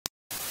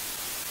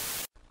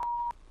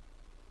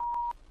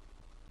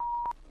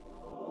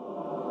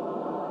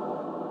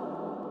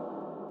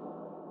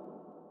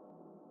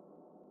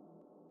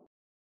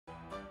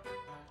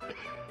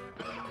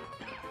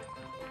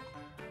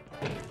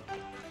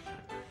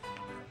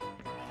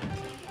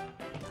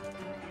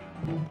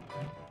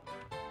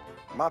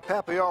My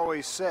pappy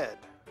always said,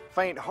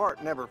 faint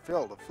heart never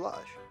filled a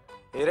flush.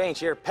 It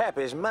ain't your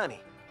pappy's money.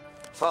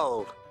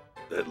 Fold.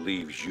 That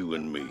leaves you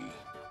and me.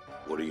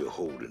 What are you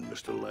holding,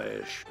 Mr.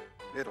 Lash?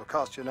 It'll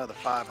cost you another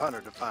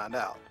 $500 to find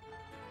out.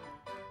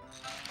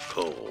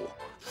 Call.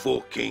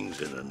 4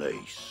 kings and an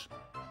ace.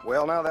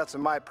 Well, now that's a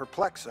mite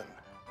perplexing,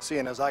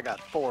 seeing as I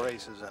got 4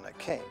 aces and a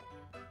king.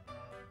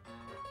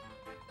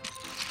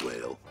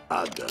 Well,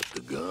 I got the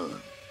gun.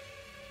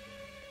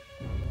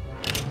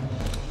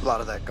 A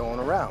lot of that going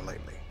around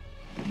lately.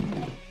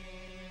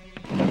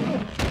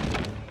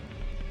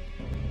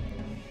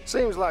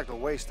 Seems like a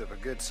waste of a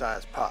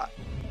good-sized pot.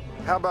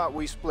 How about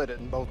we split it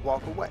and both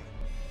walk away?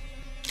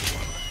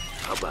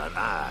 How about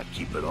I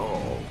keep it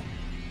all?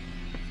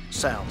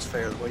 Sounds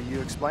fair the way you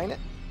explain it.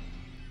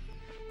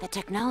 The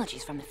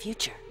technology's from the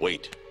future.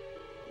 Wait.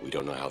 We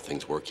don't know how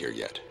things work here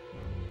yet.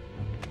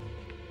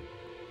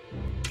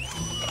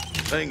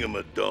 Hang him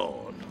at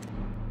dawn.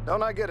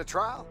 Don't I get a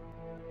trial?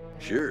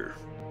 Sure.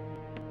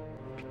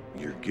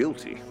 You're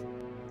guilty.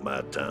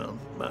 My town,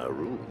 my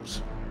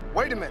rules.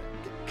 Wait a minute.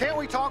 Can't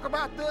we talk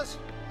about this?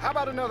 How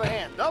about another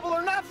hand? Double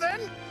or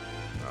nothing?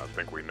 I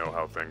think we know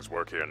how things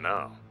work here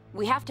now.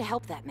 We have to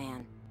help that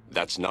man.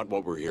 That's not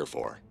what we're here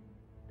for.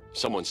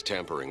 Someone's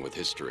tampering with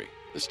history.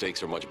 The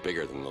stakes are much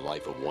bigger than the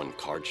life of one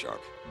card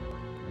sharp.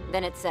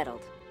 Then it's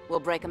settled. We'll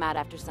break him out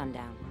after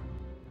sundown.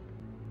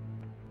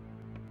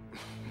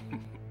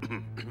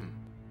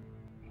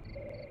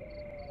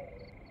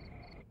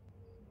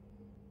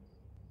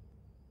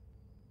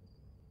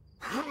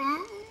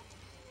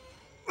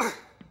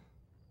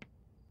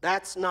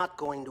 That's not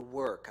going to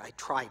work. I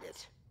tried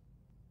it.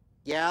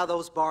 Yeah,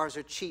 those bars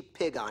are cheap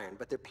pig iron,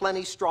 but they're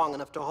plenty strong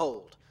enough to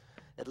hold.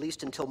 At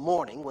least until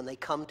morning when they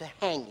come to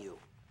hang you.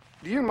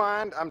 Do you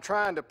mind? I'm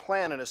trying to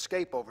plan an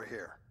escape over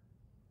here.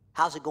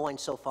 How's it going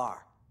so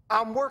far?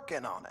 I'm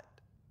working on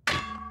it.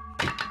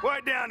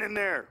 Quiet down in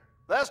there.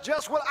 That's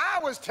just what I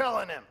was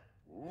telling him.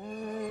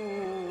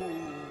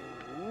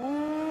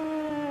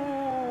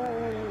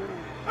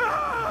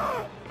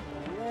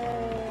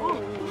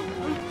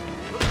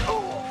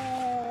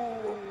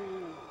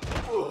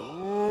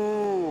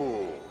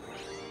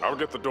 I'll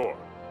get the door.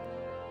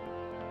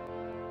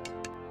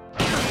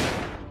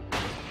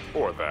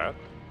 Or that.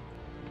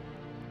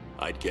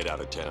 I'd get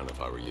out of town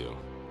if I were you.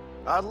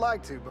 I'd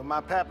like to, but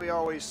my pappy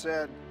always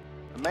said,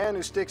 a man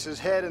who sticks his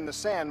head in the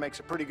sand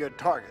makes a pretty good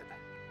target.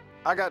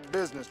 I got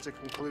business to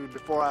conclude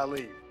before I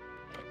leave.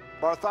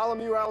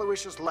 Bartholomew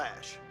Aloysius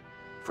Lash.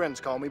 Friends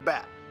call me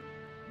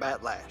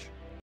BatLash.